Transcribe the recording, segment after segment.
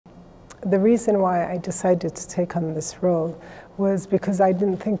The reason why I decided to take on this role was because I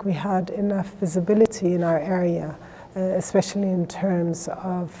didn't think we had enough visibility in our area, especially in terms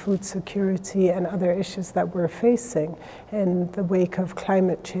of food security and other issues that we're facing in the wake of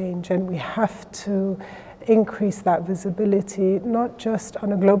climate change. And we have to increase that visibility, not just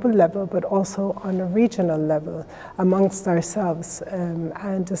on a global level, but also on a regional level amongst ourselves,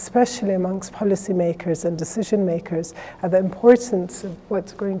 and especially amongst policymakers and decision makers, the importance of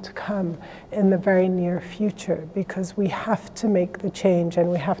what's going to come in the very near future, because we have to make the change and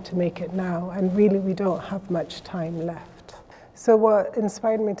we have to make it now, and really we don't have much time left. So what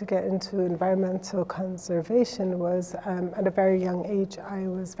inspired me to get into environmental conservation was, at a very young age, I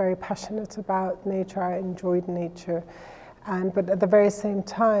was very passionate about nature. I enjoyed nature. But at the very same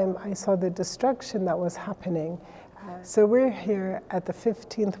time, I saw the destruction that was happening. So we're here at the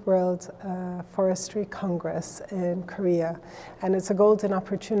 15th World Forestry Congress in Korea. And it's a golden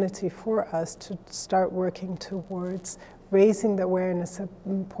opportunity for us to start working towards raising the awareness of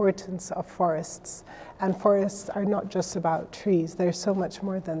the importance of forests. And forests are not just about trees. They're so much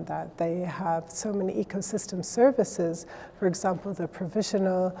more than that. They have so many ecosystem services, for example, the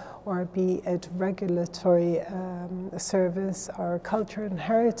provisional, or be it regulatory service, or culture and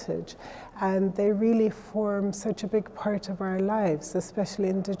heritage. And they really form such a big part of our lives, especially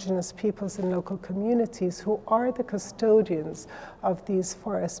indigenous peoples and local communities who are the custodians of these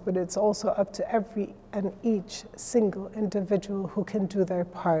forests. But it's also up to every and each single individual who can do their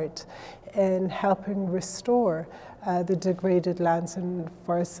part in helping restore the degraded lands and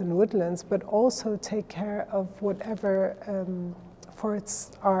forests and woodlands, but also take care of whatever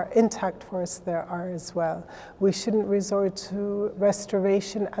forests are, intact forests there are as well. We shouldn't resort to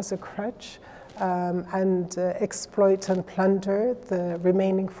restoration as a crutch and exploit and plunder the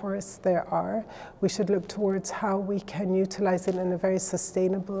remaining forests there are. We should look towards how we can utilize it in a very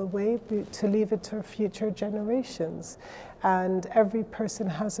sustainable way to leave it to future generations. And every person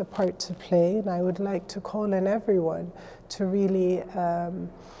has a part to play, and I would like to call on everyone to really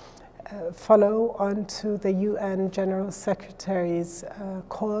follow on to the UN General Secretary's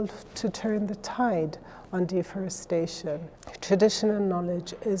call to turn the tide on deforestation. Traditional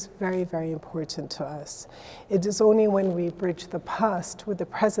knowledge is very, very important to us. It is only when we bridge the past with the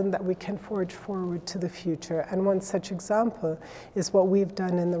present that we can forge forward to the future. And one such example is what we've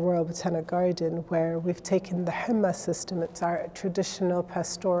done in the Royal Botanic Garden, where we've taken the Hema system. It's our traditional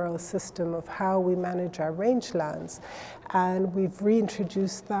pastoral system of how we manage our rangelands. And we've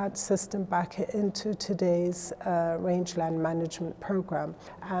reintroduced that system back into today's rangeland management program,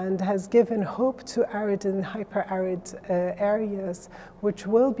 and has given hope to arid and hyper-arid areas which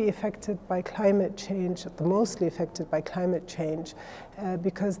will be affected by climate change, mostly affected by climate change,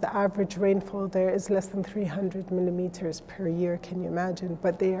 because the average rainfall there is less than 300 millimeters per year, can you imagine?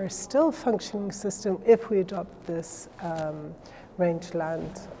 But they are still a functioning system if we adopt this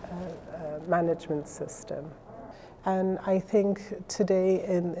rangeland management system. And I think today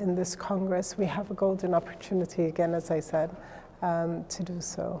in this Congress we have a golden opportunity again, as I said, to do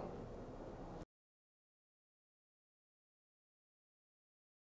so.